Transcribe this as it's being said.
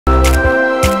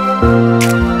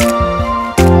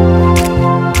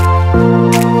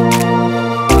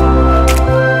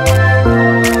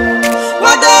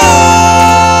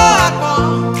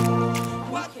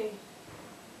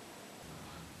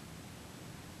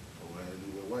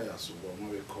so what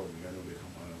we call me, I know we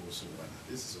come on also one.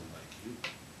 This is unlike you.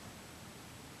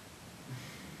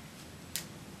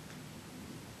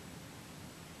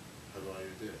 Hello, are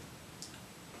you there?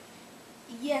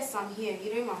 Yes, I'm here. You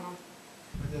know, Mama.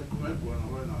 Come on, go on,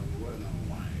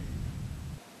 why?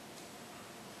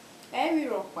 Every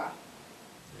rockpa.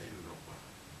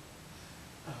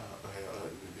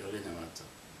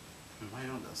 I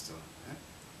understand.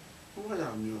 Why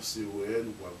am you say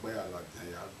when what by a lot of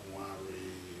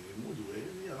mood way?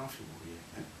 We are not feeling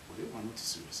here. We want not to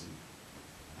see us.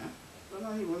 When I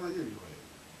want to hear you.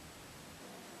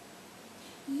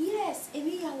 Yes,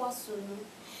 Emi Yawasono.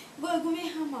 But go me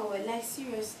hammer like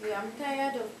seriously. I'm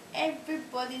tired of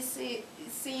everybody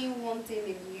saying one thing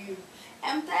in you.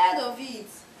 I'm tired of it.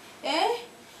 Eh?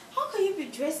 How can you be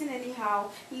dressing anyhow,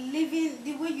 living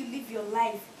the way you live your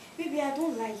life? Baby, I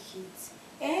don't like it.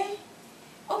 Eh?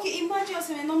 Okay, imagine us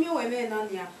no me we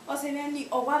nania. Us any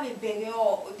or what we beg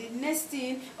or the next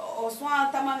thing or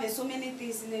so many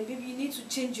things in baby, you need to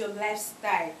change your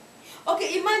lifestyle.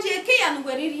 Okay, imagine ke ya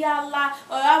nwere ala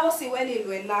or I was say well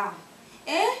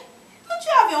eh? Don't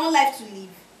you have your own life to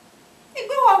live?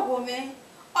 Igbe wa go me.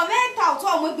 O me tout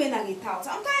o mo gbe na get out.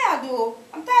 I'm tired though.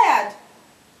 I'm tired.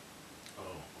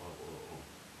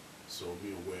 So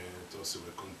we were also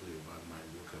complain about my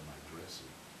look and my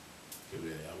dressing.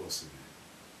 Okay, I was in it.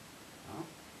 Huh?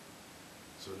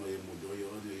 So no, you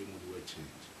would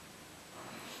change.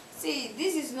 See,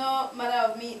 this is not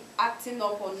matter of me acting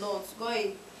up or not.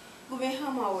 Go me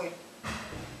hammer way.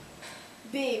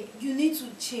 Babe, you need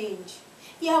to change.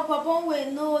 Yeah, Papa,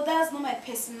 way. No, that's not my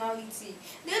personality.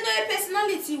 There's no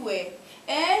personality way.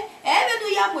 Eh? Even though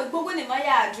you have go when my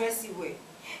address way.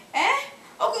 Eh?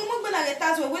 Okay, I'm gonna get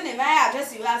that way when I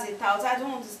address you as a tout. I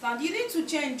don't understand. You need to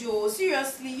change, oh.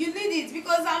 Seriously, you need it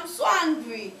because I'm so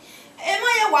angry. Am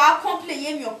I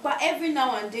complain your every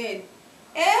now and then?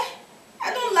 Eh?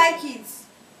 I don't like it.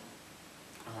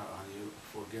 And you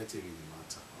forget it in the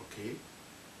matter, okay?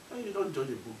 And you don't judge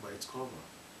a book by its cover.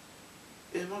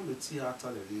 Emma me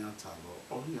theater the theater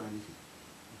or here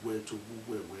where to book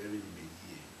where in the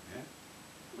year. Eh?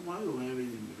 Why you wearing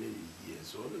in the years?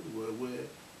 So where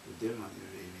the them and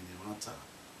the matter,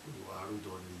 who are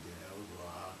only there,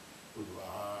 who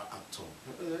are actor.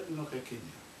 No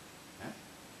Kenya. Eh?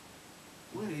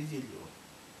 Where is you?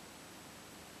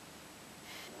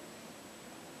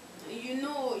 You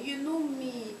know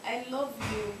me. I love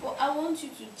you, but I want you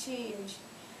to change.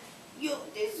 You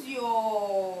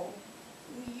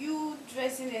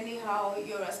dressing anyhow,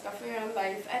 your Rastafarian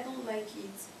life. I don't like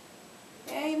it.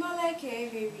 Eh, you not like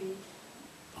it, baby.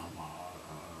 I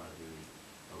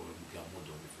wouldn't get more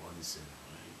done before anything.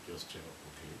 Just check up,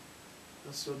 okay?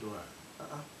 That's so do I.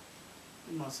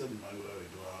 You must send my way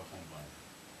to our company.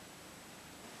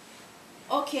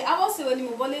 Okay, I was saying you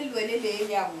want to do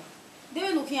they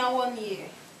were looking at 1 year.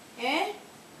 Eh?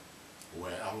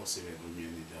 Well, I was saying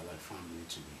they're like family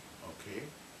to me, okay?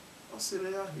 I was saying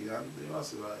here, and they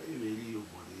was really your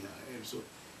body, so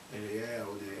yeah,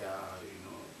 they are,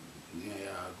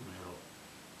 near Agboniwuegbe.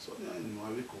 So I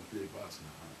will complain about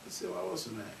now. I say, I was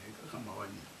in a come 1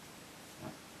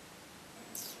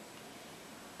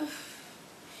 year.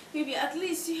 Baby, at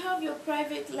least you have your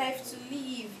private life to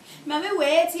live. Mama,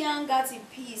 wait and got in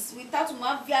peace without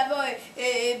my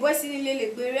voice in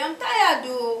the I'm tired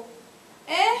though.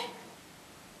 Eh?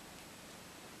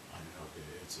 Okay,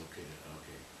 it's okay,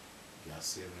 okay. You are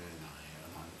saying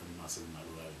I'm not saying my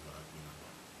life,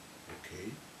 okay?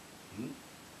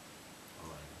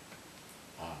 Alright.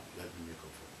 Let me make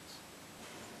up for this.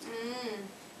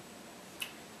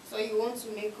 So you want to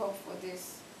make up for this?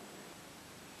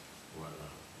 Well,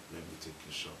 let me take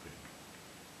you shopping.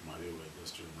 Mario will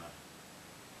just tonight.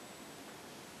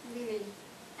 Really?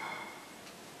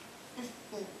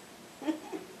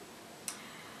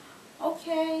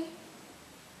 Okay.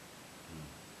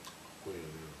 Go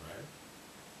your little, right?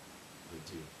 The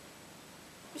deal.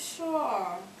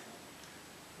 Sure.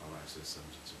 Alright, say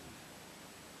something to me.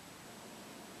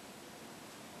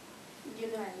 You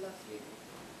know I love you.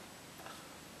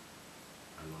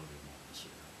 I love you more,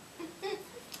 sweetheart.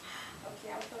 Okay,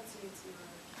 I'll talk to you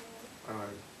tomorrow, okay?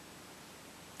 Alright.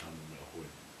 I'm in your way.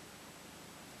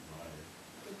 Bye.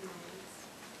 Good night.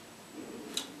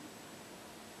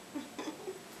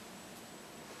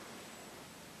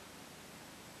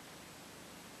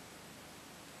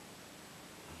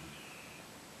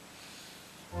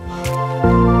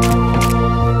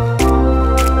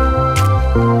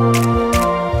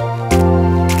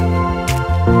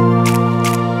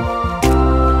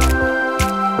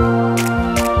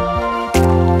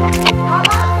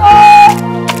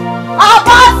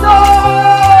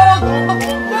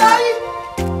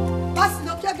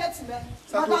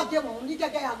 game on, you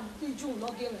get a June, no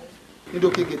game. You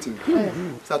don't get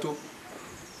him. Sato,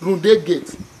 Runde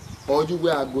gate, or you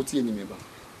wear a goatee in me.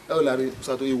 Oh, Larry,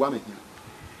 Sato, you want me.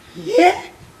 Yeah?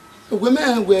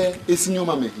 Women wear a senior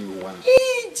mamma here.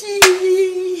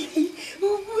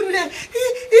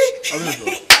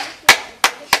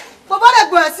 Baba le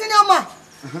gbo senior man.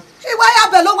 Iwa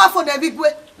ya be lo wa for the big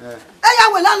way.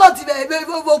 Eya we la lot be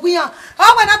ogun yan.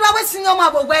 O we na do we senior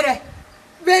man bo gbere.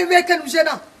 Be kenu je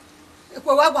na.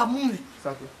 Epo wa gba mu mi.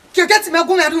 Sato. Ke get me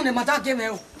gun me dun ne mata ke me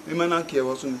o. Me mana ke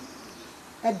wo sun.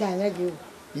 E da le ge o.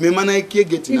 Me mana ke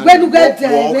get na. Igbe nu ge da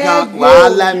le.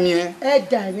 Wala mi e. E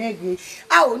da le ge.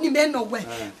 A o ni me no we.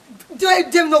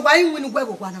 Dem no wa yin winu gbe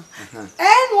go na.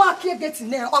 Enu akie get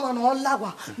na o ma no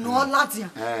lawa no latia.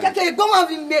 Keke igbo ma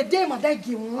fi me de ma da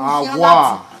gi won ya lati.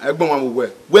 Awa, egbon wa mo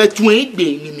we tun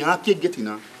igbe ni mi akie get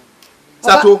na.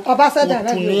 Sato. Oba se da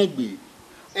le. Tun igbe.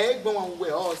 Egbon wa we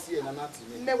o si e na nati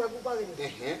mi. Me we gbogbo re.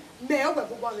 Me o we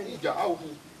gbogbo re. Ija awu.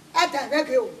 E da le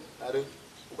ge o. Are o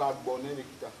ga gbo ni ni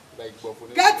kita. Like gbo fun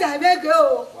ni. Get da le ge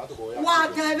o. Wa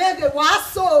da le ge wa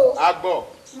so. Agbo.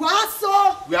 Wa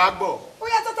so. We agbo. O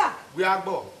ya tata. We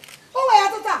agbo. O we ya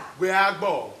tata. We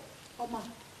agbo. Oma.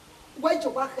 We jo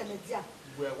wa kele dia.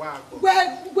 We wa agbo.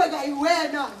 We ga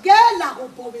iwe na. Ge la go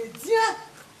bo be dia.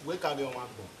 We ka be on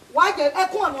agbo. Wa je e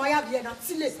kun ona ya bi na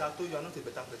tile. Sato, you are not a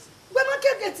better person. We ma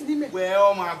ke get ni me. We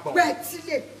o ma agbo. We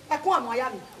tile. E kun ona ya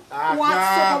mi. Ah, Wa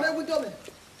yeah. so ko be wu do me.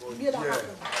 Bi da Yeah. ha.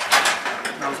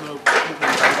 Now, so,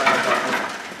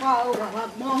 Wa o wa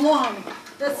mo mo.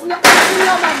 The senior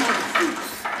man.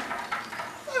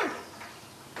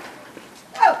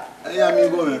 Hey,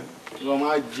 amigo, man. You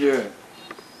ma je.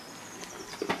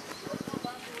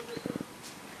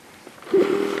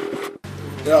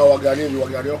 yeah, wagari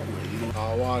ọkùnrin.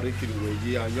 Àwọn arékìlúwẹ̀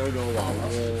yìí àyànjọ wà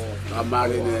wọ́n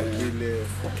Amari ne. ilẹ̀.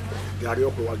 Gari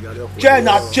ọkùnrin wa gari ọkùnrin. Chair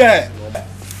na chair.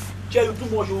 Chair you too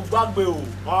much you gbagbe o.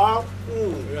 Ẹ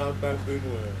yà gbá gbénu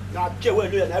ẹ̀. Na chair wey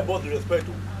know na boss dey respect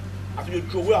o. As you dey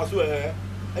throw away as well,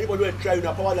 anybody wey try you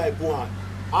na power like one.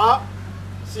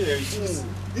 See,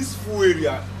 this full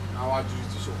area na our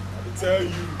jurisdiction. I dey tell you.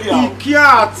 Iki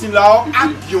àti la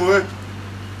agion.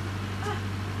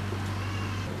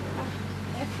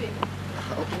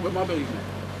 Ọkùnrin máa bẹ̀rẹ̀ ìgbà.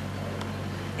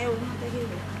 Ẹ o ma tege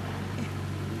re.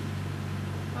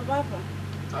 Baba ba.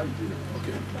 How you doing?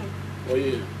 Okay.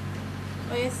 Oye.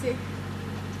 Oye se. Okay,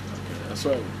 that's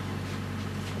all.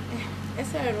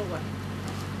 Ese ro wa.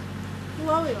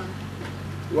 Wo we wa.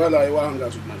 Well, I want to hang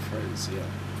out with my friends here.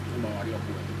 No matter what you're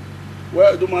doing.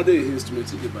 Well, the matter is to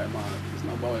make it by man. It's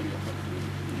not about your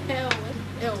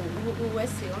We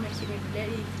se o me ki me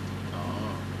very.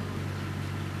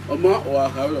 Ọmọ wa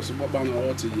ka yo so baba na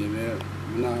o ti ye me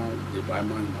na the by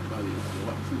man na ba ni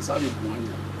wa. Sabi bu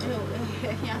anya.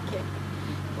 Yeah, okay.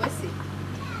 We se.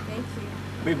 Thank you.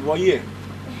 Babe, what here?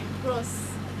 Bros.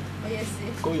 Oye se.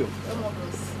 Go yo. Omo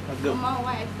bros. Let's go. Omo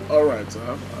wife. All right,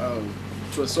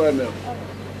 so sorry, Mel.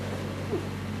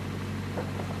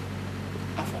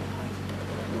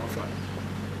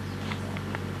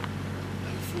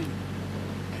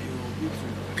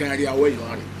 Carry away, you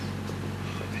are.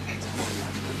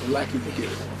 Like it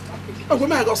again. Oh,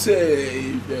 when I go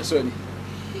say, sorry.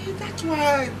 That's why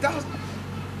I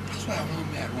want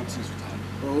me to run things with her.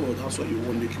 Oh, that's why you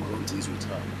want me to run things with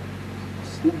her.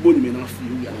 Who body me not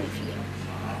feel? We are not feel.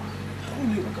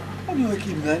 Only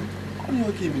waking man. Only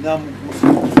waking man.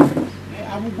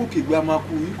 I'm going to go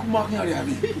to you. Come on, here.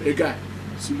 Hey, guy.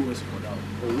 See what for that.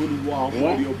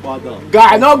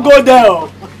 Guy, not go there.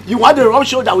 You want the wrong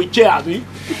shoulder with chair, abi?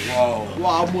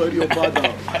 Wow, I'm worried about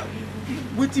that.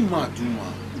 What you man do,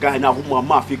 man? Guy, na who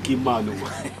mama fit kill man o.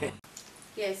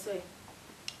 Yes, sir.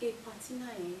 A party na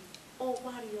all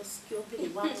warrior skill be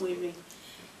one wearing.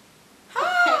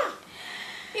 Ha!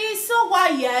 It's so why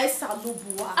yes,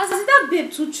 Salubua. As is that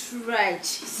babe too try?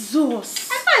 Jesus.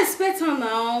 I can't expect her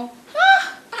now.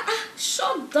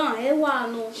 Shut down, Ewa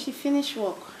no. She finished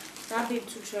work. That babe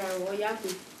too try. Oh, yeah,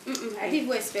 I didn't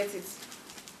even expect it.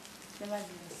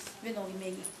 We know we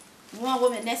make it. One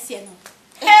woman next year no.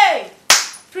 Hey!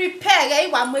 Prepare,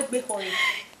 one make me hurry.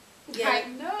 Yeah. I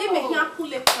know. It make you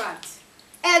pull a crack.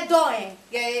 Edoing.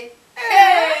 Yeah.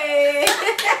 Hey!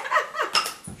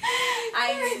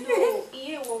 I know.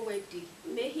 Here one wedding.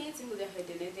 May he hit him with a head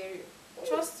in the area.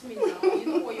 Trust me now. You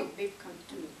know what your babe can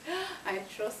do. I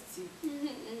trust you.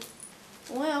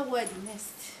 Well, what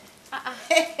next?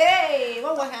 Hey,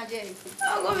 what was I doing?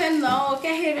 Oh, go ahead now.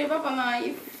 Okay, hey, Papa, now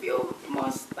if you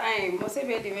must time, must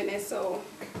be doing so.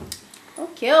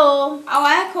 Okay, oh.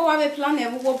 Our echo have a plan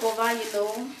and we will provide, you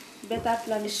know. Better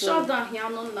plan. Shut down here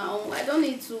now. I don't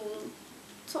need to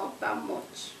talk that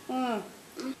much.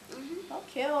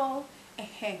 Okay, oh.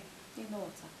 You know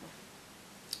what's up?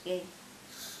 Eh?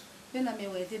 When I'm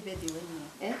away, the baby when you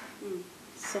eh?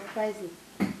 Surprising.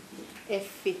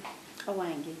 Effie, I want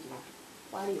to engage you.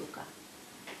 Why are you okay?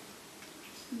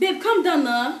 Babe, calm down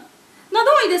now. Now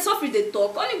don't want you to suffer the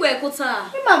talk. Only go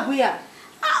ekota. You ma go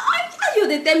How you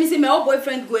dey tell me say my old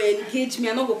boyfriend go engage me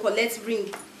and not go collect ring?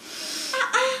 Is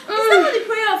that not the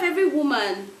prayer of every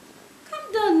woman?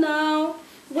 Calm down now.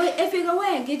 Well, if you go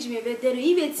engage me, I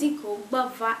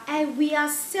will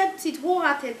accept it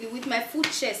wholeheartedly with my full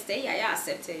chest. I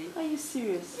accept it. Are you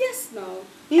serious? Yes, now.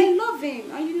 I love him,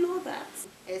 and you know that.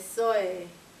 So,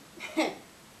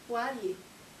 why?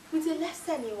 With the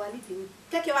lifestyle you want living,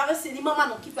 take your ever see the mama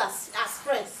no keep as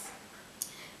friends.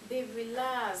 Babe,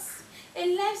 relax. A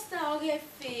lifestyle get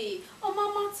fake. Oh,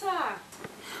 mama ta.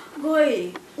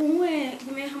 Boy,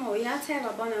 ya tell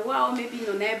about wow, maybe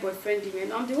no boyfriend.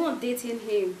 I'm the one dating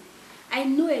him. I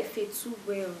know Efe too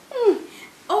well.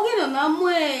 Okay, no,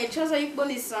 now just like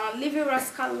living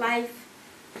rascal life.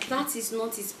 That is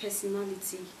not his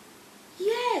personality.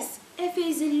 Yes, Efe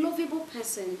is a lovable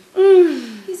person.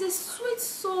 He's a sweet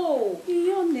soul.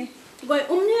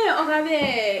 But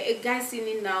a guy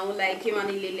singing now like him and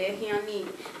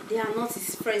they are not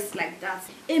his friends like that.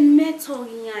 A mentor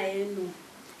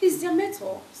he's their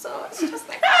mentor. So it's just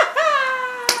like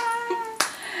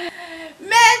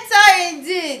mentor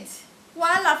indeed.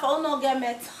 Wala for no get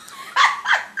mentor.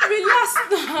 Relax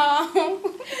now.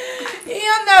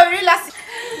 You know, relax.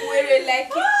 We're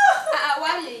like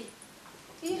Wally.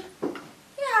 Yeah,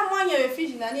 I'm on your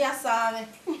fish na ni asame.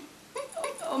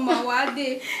 Oh my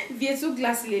wade, vieso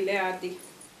glass lele ade.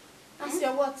 As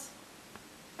your what?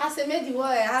 As a made the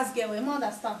word ask girl, we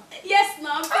understand. Yes,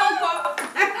 no, come.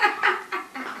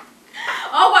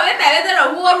 Oh, what better than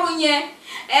a war on ye? Eh?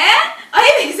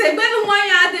 I say, when the one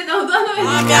I did not know.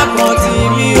 I'm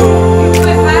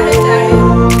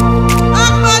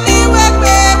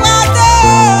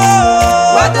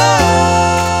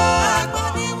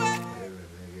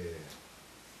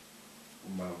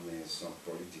some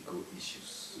political issues.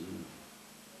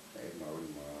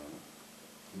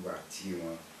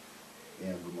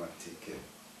 I'm going to take care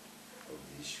of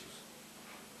the issues.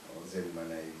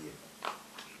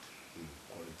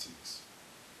 Politics.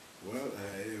 Well,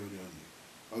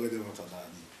 already what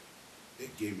a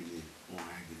game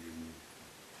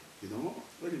you know,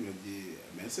 when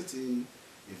the certain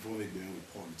involved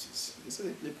with politics. They say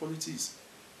they play politics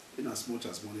in as much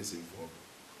as money is involved.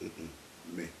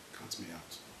 Me, count me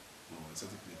out. No, I said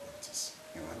they play politics.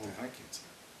 I don't like it.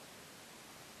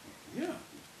 Yeah.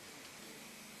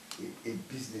 A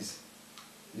business,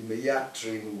 the mayor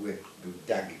train where the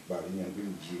dag barin and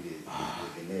bring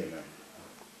the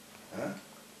huh?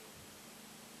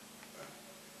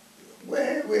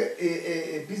 Where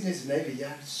a business in every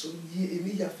yard, so ye a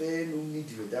media fair no need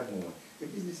to that moment. A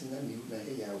business in a new na a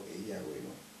year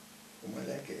no. My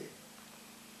like a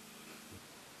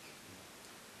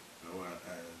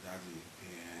Daddy,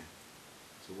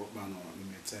 so what man let me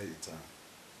tell you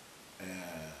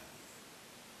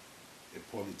a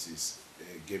politics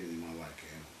gave him like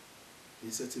he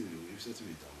certainly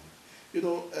down. You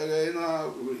know, in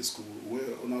our school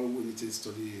where we need to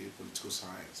study political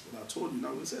science, but I told you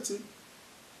now we certain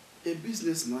a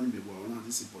business not me well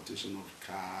this importation of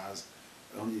cars,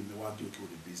 only me what do with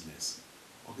the business.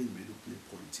 Okay, me do play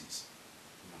politics.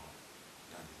 No,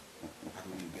 Daddy, I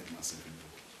don't even get myself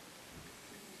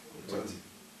involved.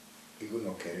 You will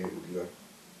not carry with your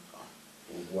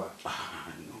what?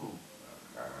 No.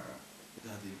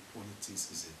 Daddy, politics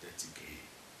is a dirty game.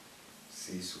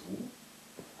 Says who?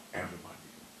 Everybody.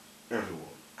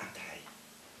 Everyone. And I.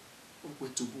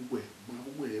 Where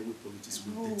politics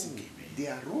with dirty game. They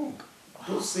are wrong.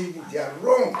 Don't say it, they are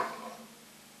wrong.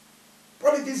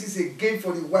 Politics is a game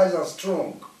for the wise and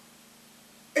strong.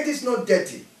 It is not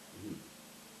dirty.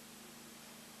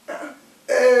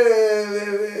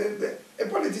 A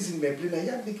politics in my plane,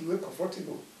 I make you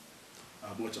comfortable.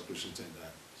 I much appreciated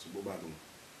that. So, Boba,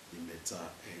 the meta,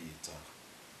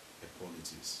 a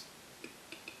politics.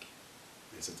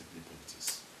 They said to play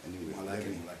politics. Anyway, I like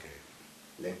it.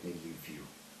 Let me leave you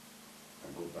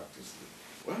and go back to sleep.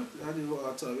 Well, I didn't know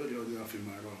at all. Really, I feel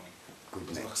my wrong. Good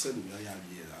night. Like I said, we are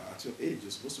here. At your age,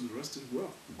 you're supposed to be resting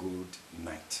well. Good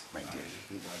night, my dear.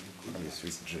 Good night.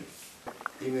 Sweet dream.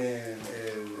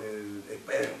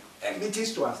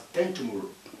 Meetings to attend tomorrow.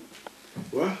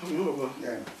 Well, I'm over.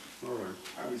 Yeah. All right.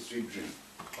 Have a sweet dream.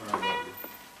 All right, lovely.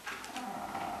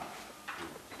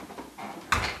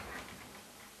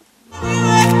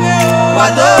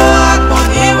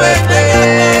 Agboniwuegbe.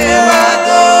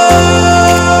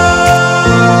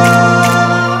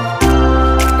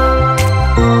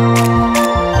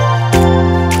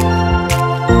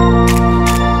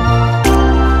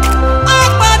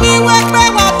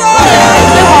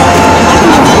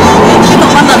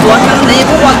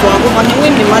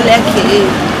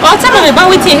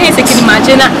 anything here say kini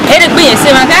majena. Ere gbe yen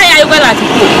se ma ka ya yugo lati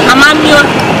ko. Ama mi o.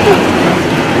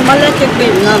 Mo le ke gbe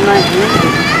na na.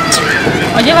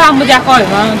 Oje ba mu ja ko le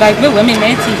ma ba gbe we mi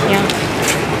me ti yan.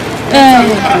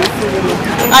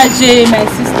 Aje my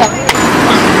sister.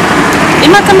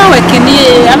 Imakama we kini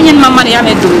amyen mama ya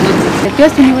me do.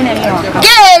 Just me when I am.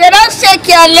 Girl, don't shake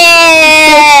your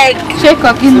leg. Shake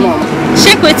again.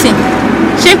 Shake wetin?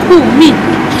 Shake who? Me.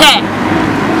 Hey.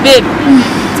 Babe.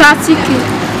 30K.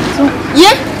 So,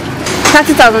 yeah?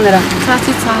 30,000 naira.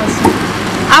 30,000.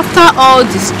 After all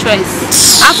the stress,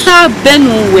 after Benin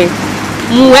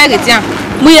muwe getian,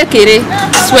 muye kere,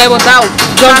 swear what out.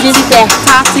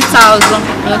 30,000.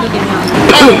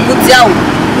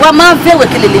 Wa ma ve we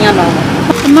kele liyan na.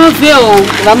 Ma ve o.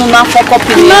 Wa no na foko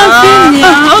pili. Ma ve ni.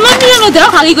 O no mi no de o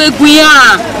ka go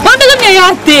eguyan. Won de mi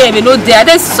ya de me no de.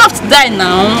 There's soft die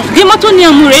now. Gi moto ni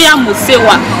amure ya mo se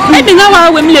wa. E bi na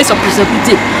wa we mi le suppose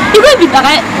put. Even if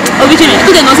I originally I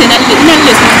didn't know say na small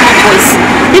boys.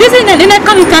 It is in the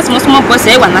come small boys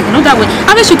say one like no that way.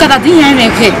 I wish you got that here and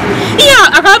here.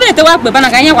 Yeah, I can't te work bana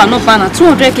kan ya wa no bana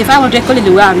 200k 500k le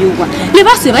we are you wa. Le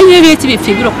ba se ba ye rate be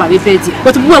figure up be bedi.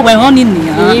 But we were on in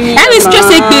here. I will stress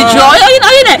a bit joy.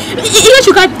 You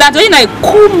should got that you know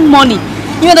cool money.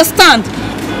 You understand?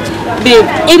 Babe,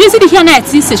 if you see the here night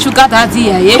say sugar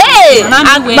daddy here. Hey,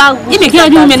 Agboniwuegbe. If you hear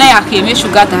you me na ya ke me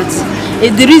sugar daddy.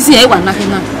 The reason I want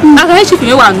nothing now. I actually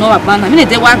feel I know about. I mean,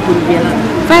 they want to be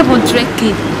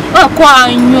 500k. Oh,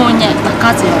 quite nyonya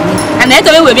takate. And that's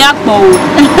the way we are poor.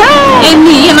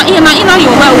 Any, you know, you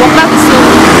well work out so.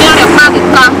 You are a market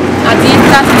car at the end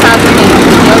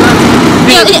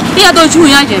 30,000. Yeah, don't you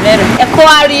hear better? A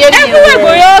quarry everywhere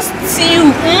go your stew.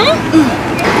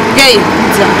 Gay,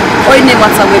 or in the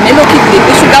matter when they look at the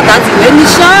sugar that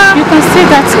you can say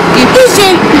that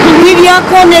again. We are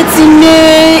connecting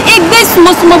me. If this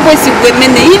small boys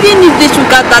women, even if they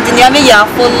sugar that in your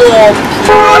follow up.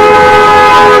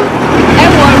 I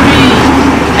worry.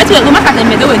 I told you, go back at the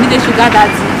middle when you need sugar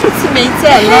that. It's me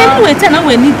tell.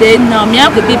 We need it now. Me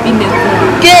have the baby milk.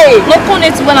 Gay, no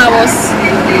connect when I was.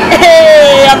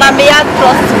 Hey, and I may have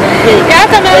trust me. Yeah,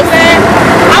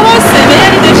 I was saying,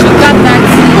 I need the sugar that.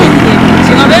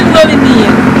 She not very lonely me.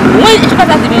 When you sugar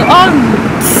that me on.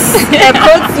 A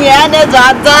protein is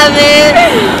a damn.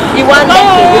 You want to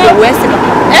go to West?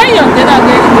 Hey, you're dead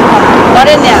again. What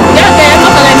in there? Yeah, they're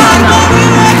not anything now.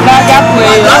 But that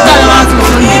way, I'm going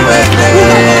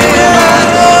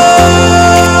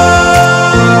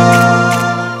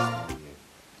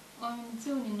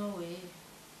to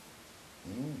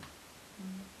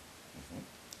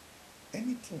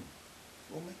anything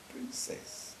for my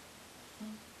princess.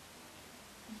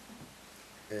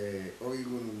 Oh, you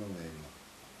going to know me?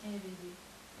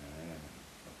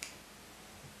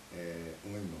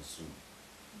 When no soon,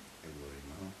 I worry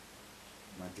now.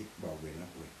 My dick bow when I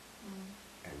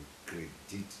will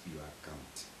credit your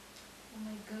account. Oh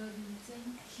my God,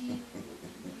 thank you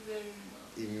very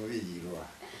much. In your hero.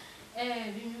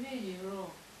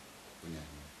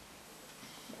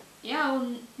 Yeah, I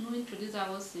will no introduce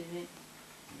our saving.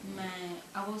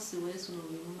 I was the West no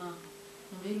woman.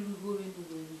 No very go into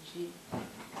the regime.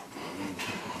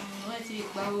 What you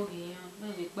bow here? No,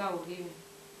 we bow here.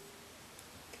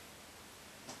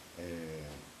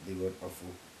 They were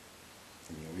awful.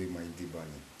 In your way, my dear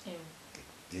bunny.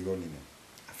 They go in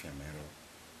a few mirror.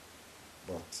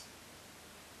 But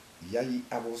Yai,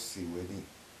 I was see wedding.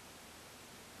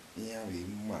 Yeah, we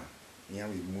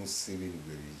most saving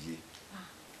very.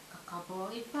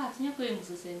 In fact, you're going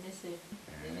to say this.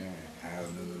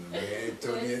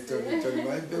 Tony,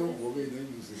 my bill will be no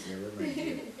use this never.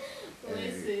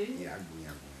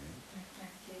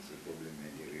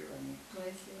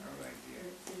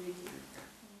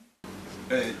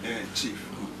 Yeah, Chief,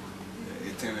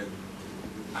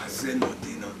 as a no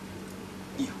dinner,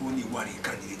 if only one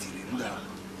candidate,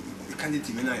 the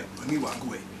candidate men are only one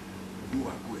way. You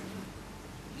are good.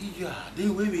 Yeah, the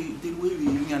way we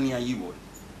near you.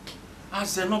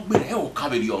 As a not better, how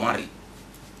cover your money.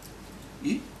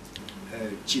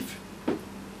 Chief,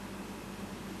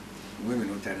 women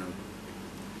don't tell them.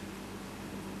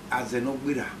 As a no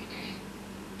better,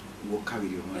 will carry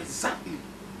your money. Exactly.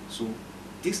 So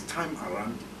this time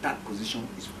around, that position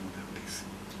is for another person.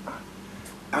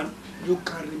 And you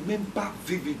can remember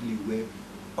vividly where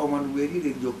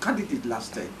your candidate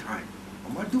last time.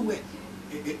 Do it.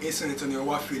 It's an Antonio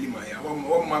Waffle, my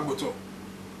one magoto.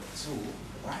 So,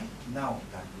 right now,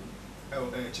 that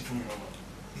Chief,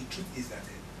 the truth is that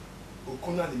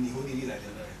Okona the Nihoni like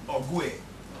or Gue.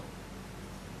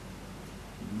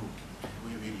 No, I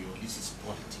will you. This is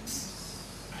politics.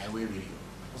 I will you.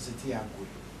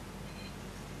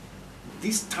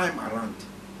 This time around,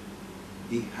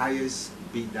 the highest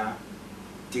bidder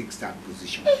takes that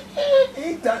position.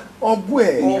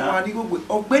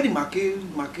 Ogbeni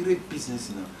makere business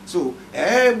now. So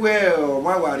well,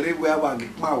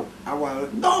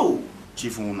 no.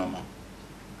 Chief Unoma,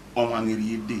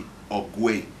 Omaniri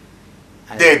Ogwe,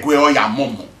 Degwe Oya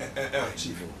Momo.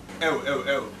 Chief.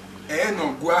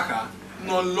 No guaca,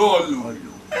 no lolo.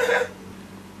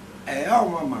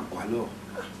 Mama Qualo,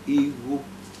 Ego.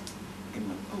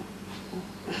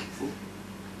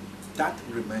 That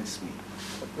reminds me.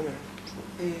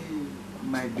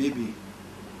 My baby,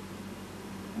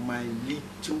 my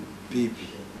little baby.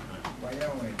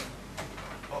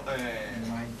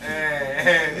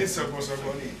 It's supposed to be.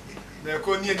 They're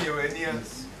calling you near.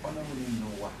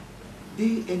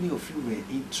 Did any of you were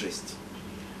interested?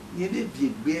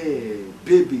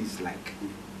 Babies like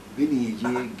Benin.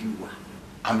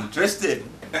 I'm interested.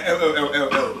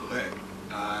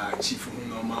 Chief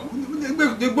Unoma,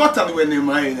 the bottom when you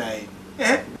mind,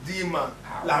 Dima.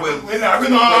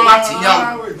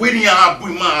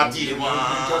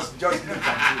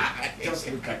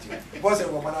 Just look at you. What's a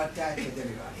woman attack?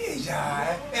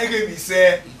 Yeah, I gave me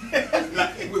say,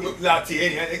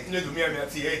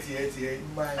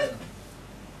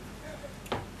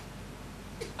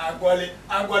 Agbole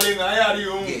na ya ri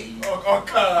ohun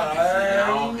oka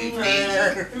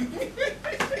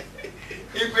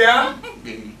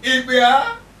Igbe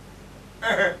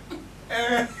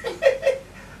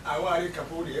awa ri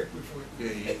kapo de pe fun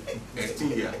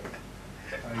Estilia.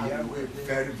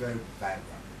 Very, very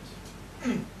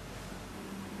vibrant.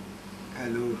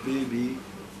 Hello, baby.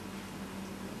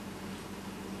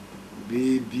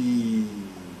 Baby.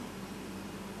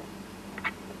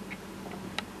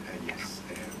 Yes.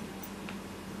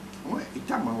 It's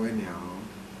time I went now.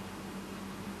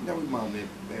 Now we have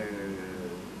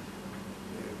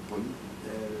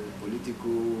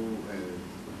political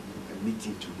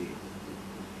meeting today.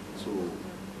 So,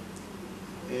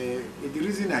 the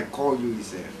reason I call you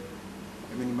is,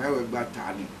 my way back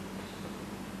turning.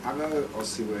 I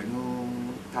also no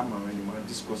time when you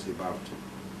discuss about.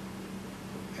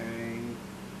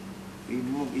 He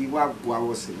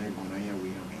was in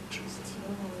interest.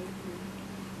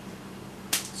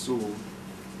 So,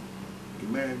 you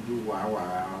may do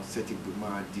our setting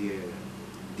my dear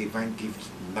divine gift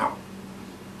now.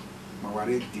 My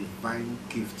divine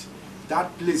gift.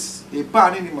 That place, a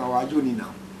pan in my journey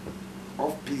now.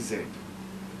 Of PZ.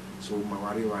 So my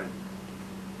one.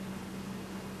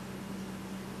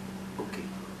 Okay.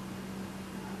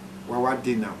 What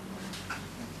day now?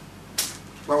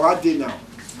 What day now?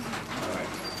 Alright.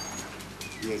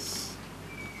 Yes.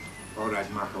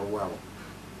 Alright, Marco. Wow.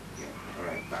 Yeah.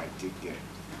 Alright, bye. Take care.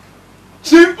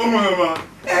 Chief Unoma,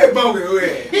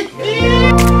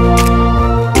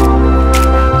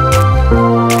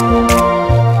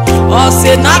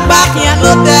 Ose nagba kian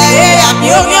no te abi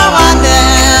onyo wane.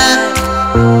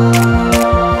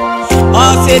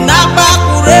 Ose nagba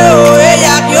kure o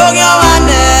abi onyo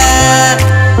wane.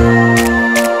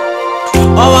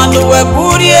 Owanu we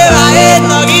kuri e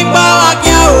no giba wa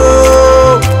kia o.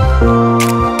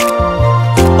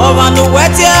 Owanu we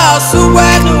te osuwe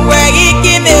nu we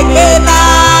ikine gbena.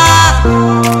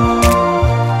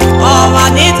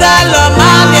 Owanita lo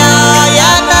mania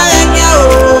ya na enya o.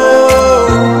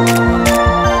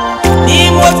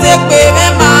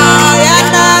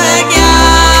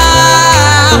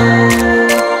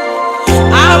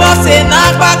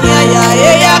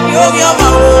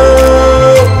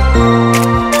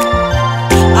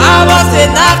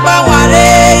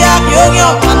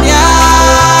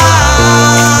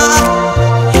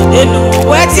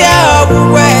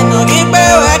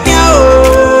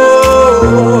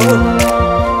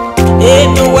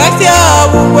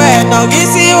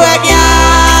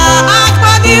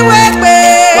 Agboniwuegbe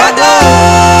wado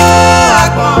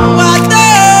Agboniwuegbe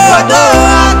wado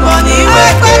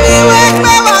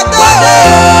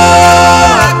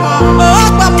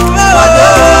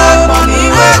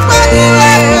Agboniwuegbe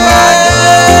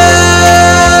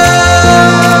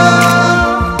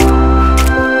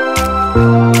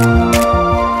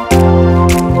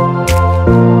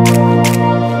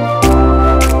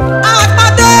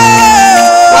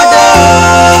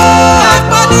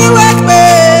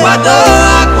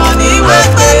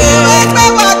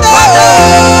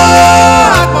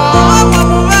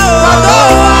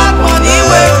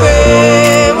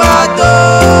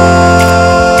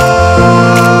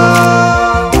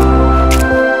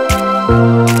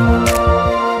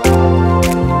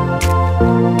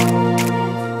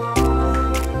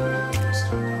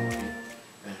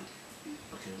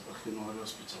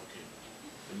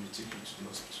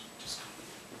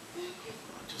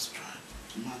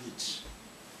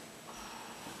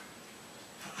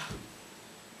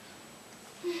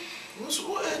So,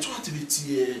 what to be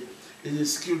the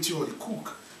security or the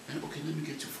cook? Okay, let me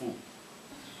get your phone.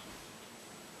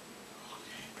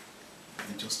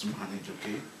 Okay. Just manage,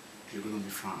 okay? You're gonna be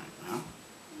fine, huh?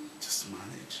 Just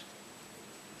manage.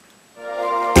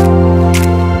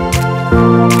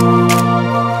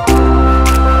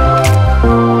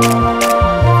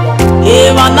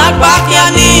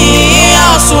 Imanapakiani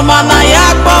asumana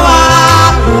yakbawa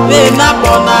bena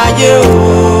bona ye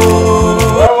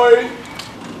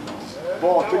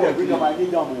Bon, tu viens de ma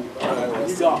ligne d'amour.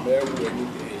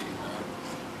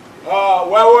 Ah,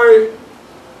 ouais.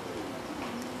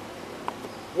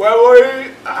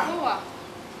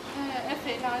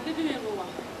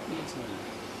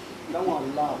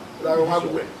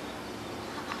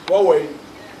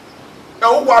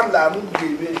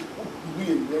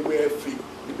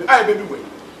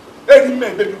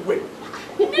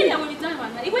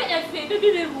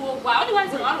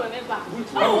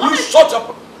 Shut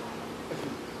up!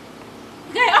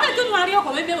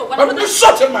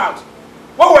 Shut him out!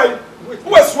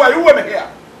 Who is why you were here?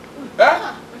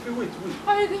 Huh? Wait.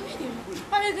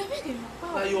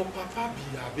 Now your papa be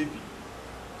a baby.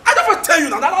 I never tell you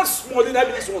now, that's small in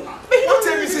every one now. Don't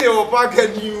tell me say your papa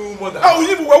get new mother. Oh,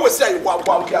 you will say wow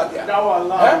there. That one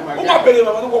laugh. Oh my baby,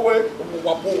 I'm going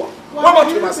what about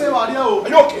you, my son? Are you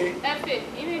okay?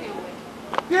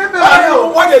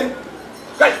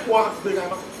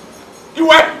 You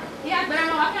what? Yeah, but I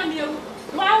can't be.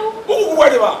 Wow. Who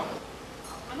were you? I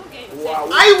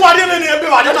want to know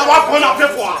I don't know what going to pay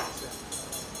for.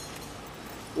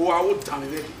 Oh, I would damn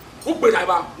it. Who pay that?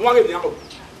 One of them.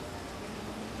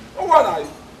 Oh, what I?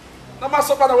 No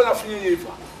matter what I feel you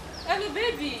for. Hello,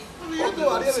 baby.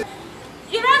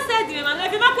 You don't say to me, man.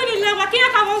 If you don't put it in, I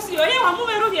can't come on. You are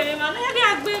moving around here, man. I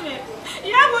can't be me.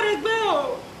 You are going to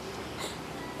go.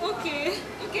 Okay,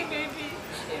 baby.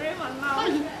 You're now.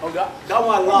 Okay, that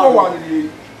one laugh.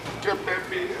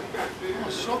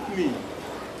 Shock me.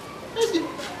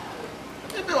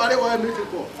 Maybe what they want to make it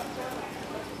for.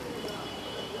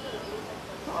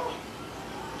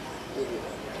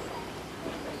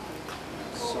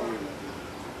 Sorry.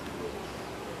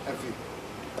 Effie.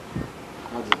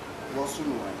 What's the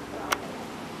one?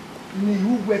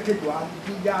 You work it one,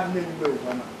 you are never going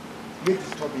to get to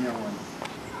stop in your one.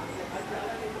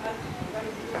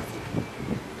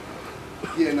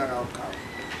 Here now, I'll come.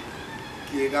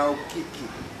 Here now, Kiki.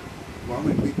 One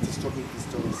will make this topic this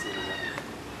story.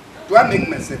 Do I make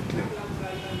myself clear?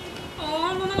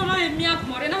 Oh, no, me up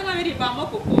more. No, no, very bad.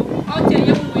 Moko. I'll tell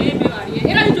you where we are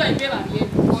here. I do a baby.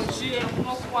 Oh, she is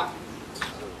not what.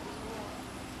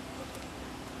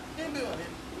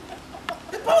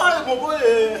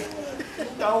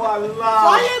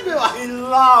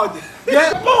 Loud. Yeah,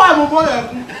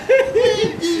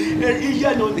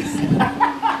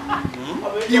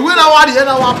 you will not want to hear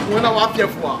when I walk here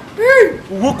for.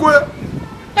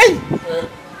 Hey,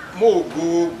 Mo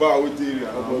go bow with you.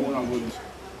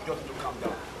 Just to calm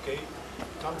down, okay?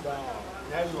 Calm down.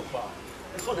 Now you're far.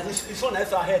 It's on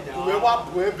us ahead now. we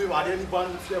want to be what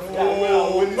anyone fear for.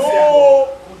 Oh, no!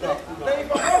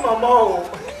 Mama.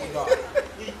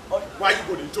 Why you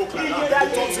going to joke like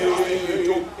that?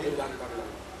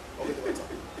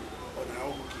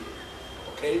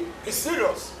 Okay? It's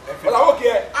serious. But I'm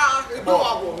okay.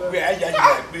 Where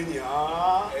Benin.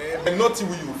 And nothing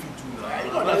will you fit do now.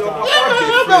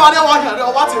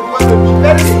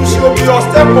 Let us show me your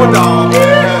stepmother.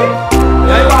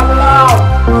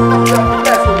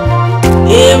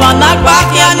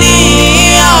 Imanapakiani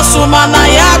asumana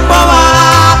yakbawa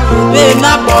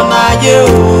bena bona ye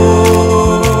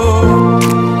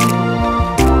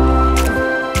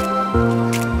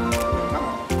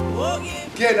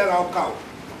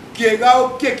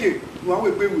Keke, one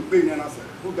will be with Benin and answer.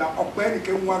 Who got a penny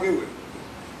came one away.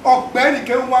 Oh, Benny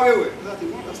came one away.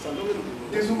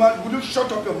 This woman, will you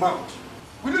shut up your mouth?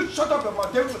 Will you shut up your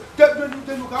mouth? They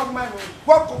look out my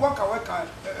walk away,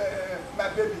 my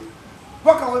baby.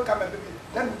 Walk away, my baby.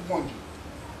 Then we want you.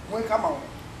 When come out,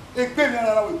 a penny and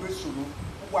I will be solo.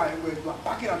 Why, when you are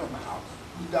packing out of my house?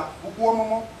 With that,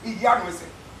 Mama,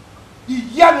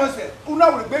 ìyá ni ọ̀sẹ̀ una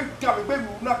will be come baby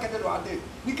una get it out there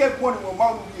ni ke ko ni mo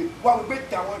ma nu ye wa will be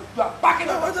ta won do pack it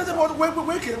up wait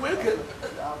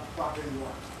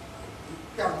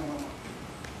come on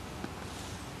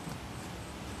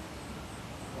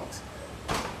what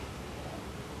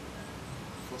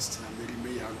first time maybe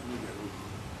me ya go me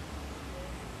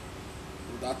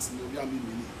no that no ya me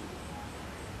mini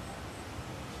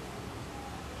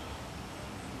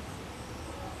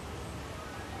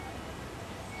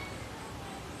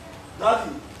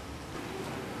Daddy.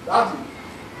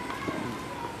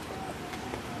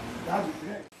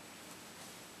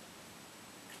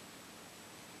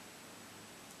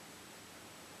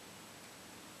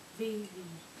 baby.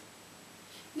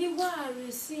 Ni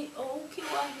worry, see, oh, okay,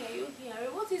 you here?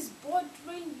 What is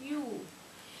bothering you?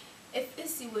 If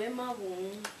it's where my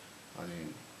womb. I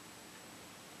mean,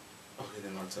 okay, the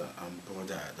matter, I'm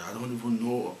bothered. I don't even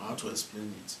know how to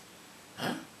explain it.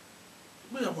 Huh?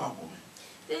 Where are you?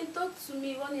 Then talk to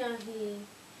me when you're here.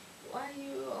 Why are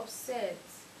you upset?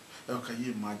 How can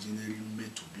you imagine a me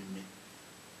to be me?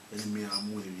 And me,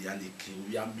 I'm with reality.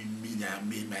 We are me, I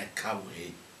made my car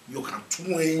way. You can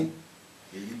twin.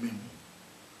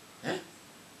 Eh?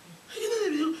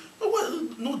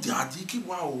 No, daddy, keep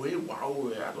wow. I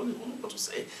don't even know what to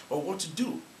say or what to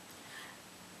do.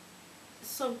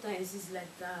 Sometimes it's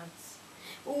like that.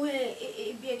 When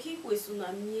it be a kick with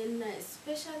tsunami,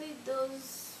 especially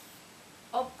those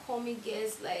upcoming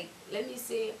guests, like let me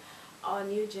say our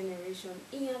new generation,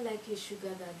 in like a sugar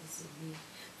daddies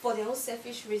for their own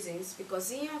selfish reasons,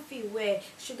 because in feel where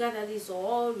sugar daddies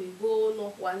all we go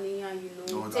not one year,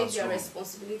 No, take their wrong.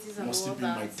 responsibilities and Must all it be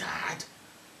that. my dad?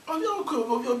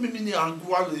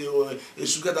 A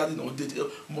sugar daddy no date.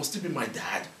 Must it be my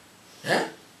dad? Eh?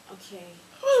 Okay.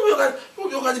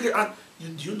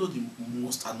 And do you know the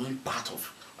most annoying part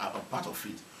of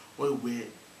it? Where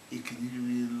it can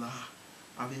really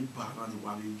having bad and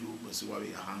one you see why we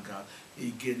hang out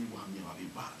again one year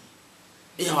have bad.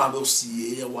 I will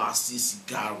see a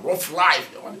cigar, rough life.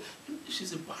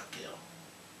 She's a bad girl.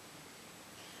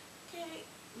 Okay,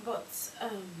 but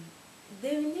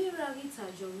they need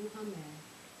Ravita Joruhame.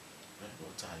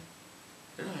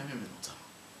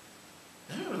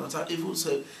 Even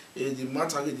say the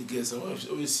matter with the girls,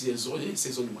 always says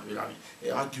only my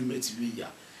argument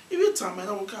here. Every time I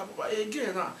don't come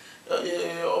again, I'm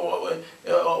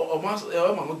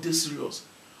not this serious.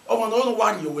 Oh, no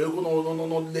one you will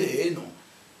not lay, no.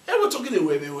 Ever talking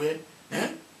away, eh?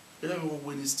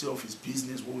 When he's still off his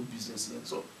business, what business?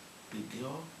 So the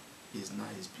girl is not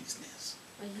his business.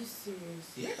 Are you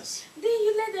serious? Yes. Then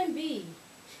you let them be.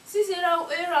 Since era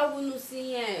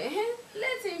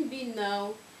let him be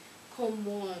now. Come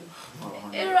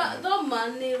on. Era don't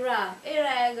man era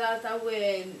got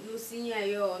away no senior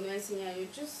yo no senior you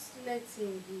just let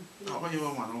him be. How you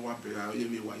want to want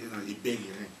you beg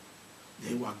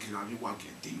they work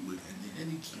day with and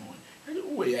any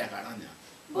way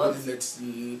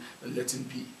let him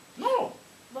be. No.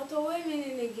 But away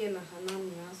meaning again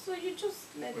Hanania. So you just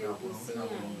let him be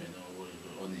senior.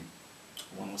 Only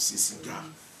one see cigar.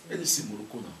 Any simple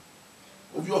corner.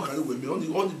 Of your kind of women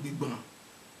only big ban.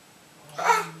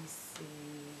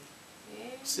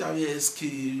 See how you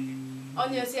escape.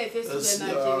 On your say face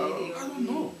I don't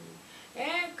know.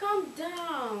 Calm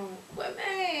down.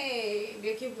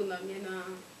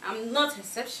 I'm not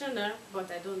exceptional, but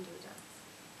I don't do that.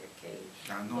 Okay.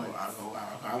 I know.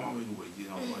 I'm you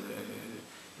know,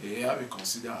 but have to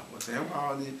consider. But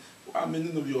I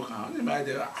mean, of your hand, you might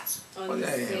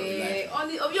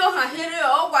only of your hand,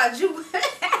 what you.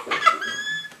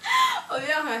 Oh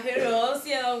yeah, hero.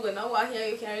 See, I'm gonna walk here.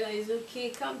 You carry that is okay.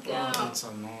 Calm down. That's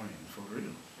annoying for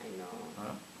real. I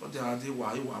know. But the idea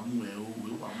why you are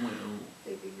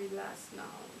Baby, relax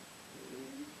now.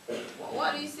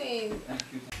 What are you saying?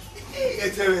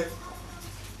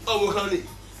 Oh, honey.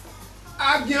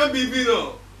 I can't be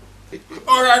no.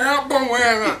 Or I got bomb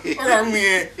where I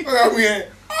mean.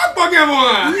 I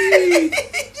Pokemon.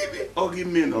 Oh, give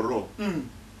me no rope.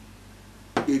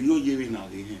 If you're giving out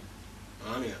again.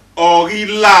 Oh, he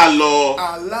lalo.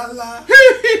 Alala.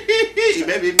 He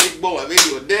maybe big boy, maybe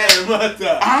you're there.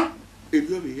 Matter. Huh? If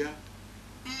you're here.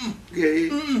 Okay.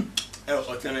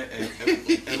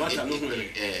 Matter no really.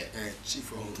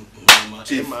 Chief of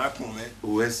Chief.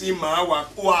 Wesi. Ma wa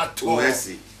to.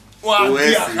 Wesi. Wa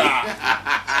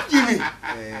give me.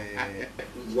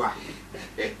 Wa.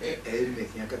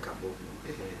 Making a cacabo.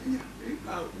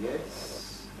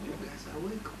 Yes. You guys are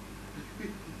welcome.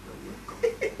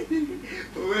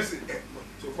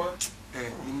 So far,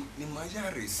 ni maja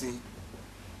racing.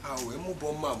 Awe mo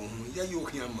bomba mo ya yo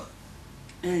hiama.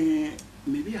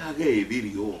 Maybe I get a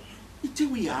video. It's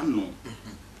we are no.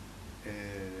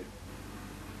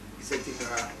 It's a tika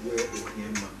where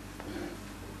Ehimwenma.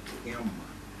 Ehimwenma.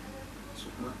 So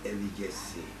ma every just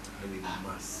say, every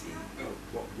must say.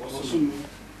 What's no?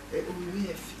 We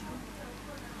have.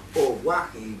 Oh, why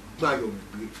he buy your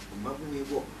break? Magu me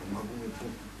walk, magu me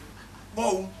boom.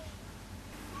 Bow.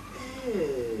 A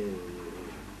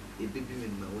baby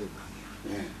in my way back.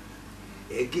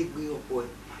 A gig me up, boy.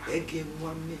 A game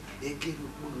 1 minute, a gig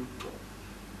of talk.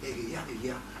 A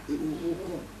yah,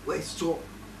 where's so?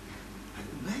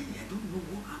 Man, I don't know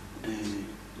what happened.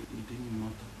 You didn't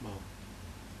matter about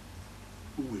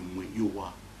who and when you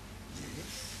are.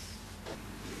 Yes.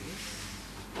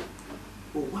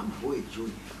 Oh, why Mama boy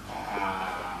Junior.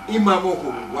 Imamo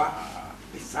Kowa.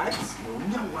 Besides,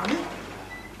 Wame.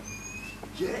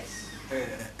 Yes.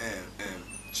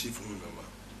 Chief Mama.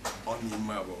 On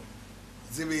Imabo.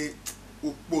 Zebe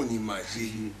Uponi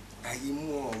Maji.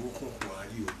 Ayimo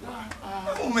Wukunkwari.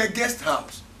 Oh, my guest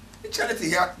house. The charity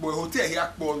here, boy, hotel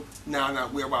here, boy, now,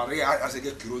 where we are as I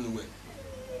get thrown away.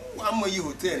 One more you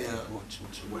hotel here.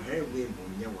 Where we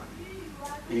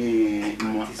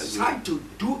decide to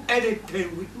do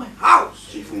anything with my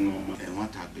house. Chief Mama, I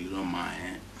want to be on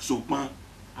my so, man,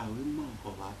 I will know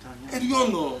about that. And you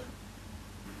know,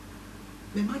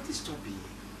 they might stop you.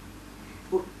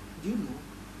 But do you know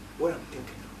what I'm thinking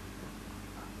of?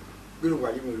 You know why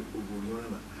I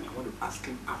want to ask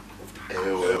him out of the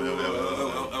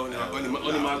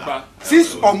house.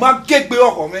 Since Oma get me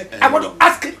off, I want to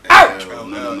ask him out.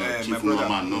 No, Chief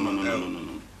Mama, no.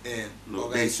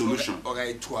 There is solution.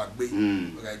 Okay, to a big.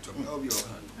 Okay, to help your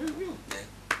hand.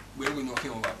 When we knock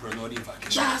him over, pronouncing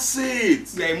vacation. That's it.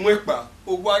 Then wake back.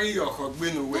 Oh, why you are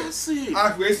going away? That's it.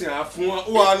 I've wasted a phone.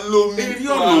 Oh, I love me.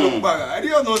 I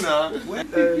don't know now. When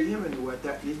him and what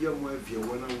that is your wife, you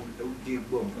want to do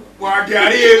bomb. What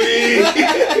are you?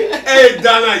 Hey,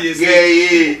 Dana, you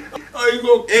say. Oh, you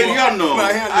go.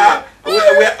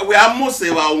 We are most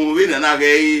of our women and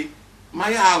I my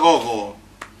ago.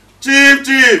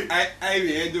 Chief. I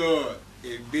will do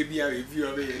a baby. I review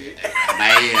of it.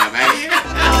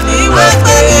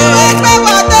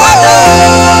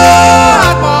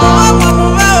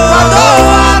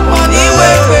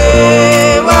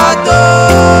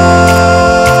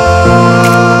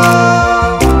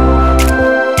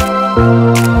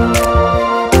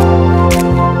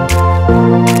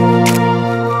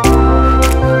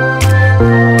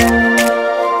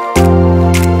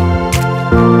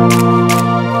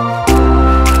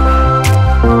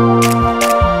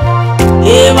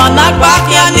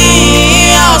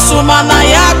 Mana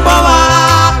ya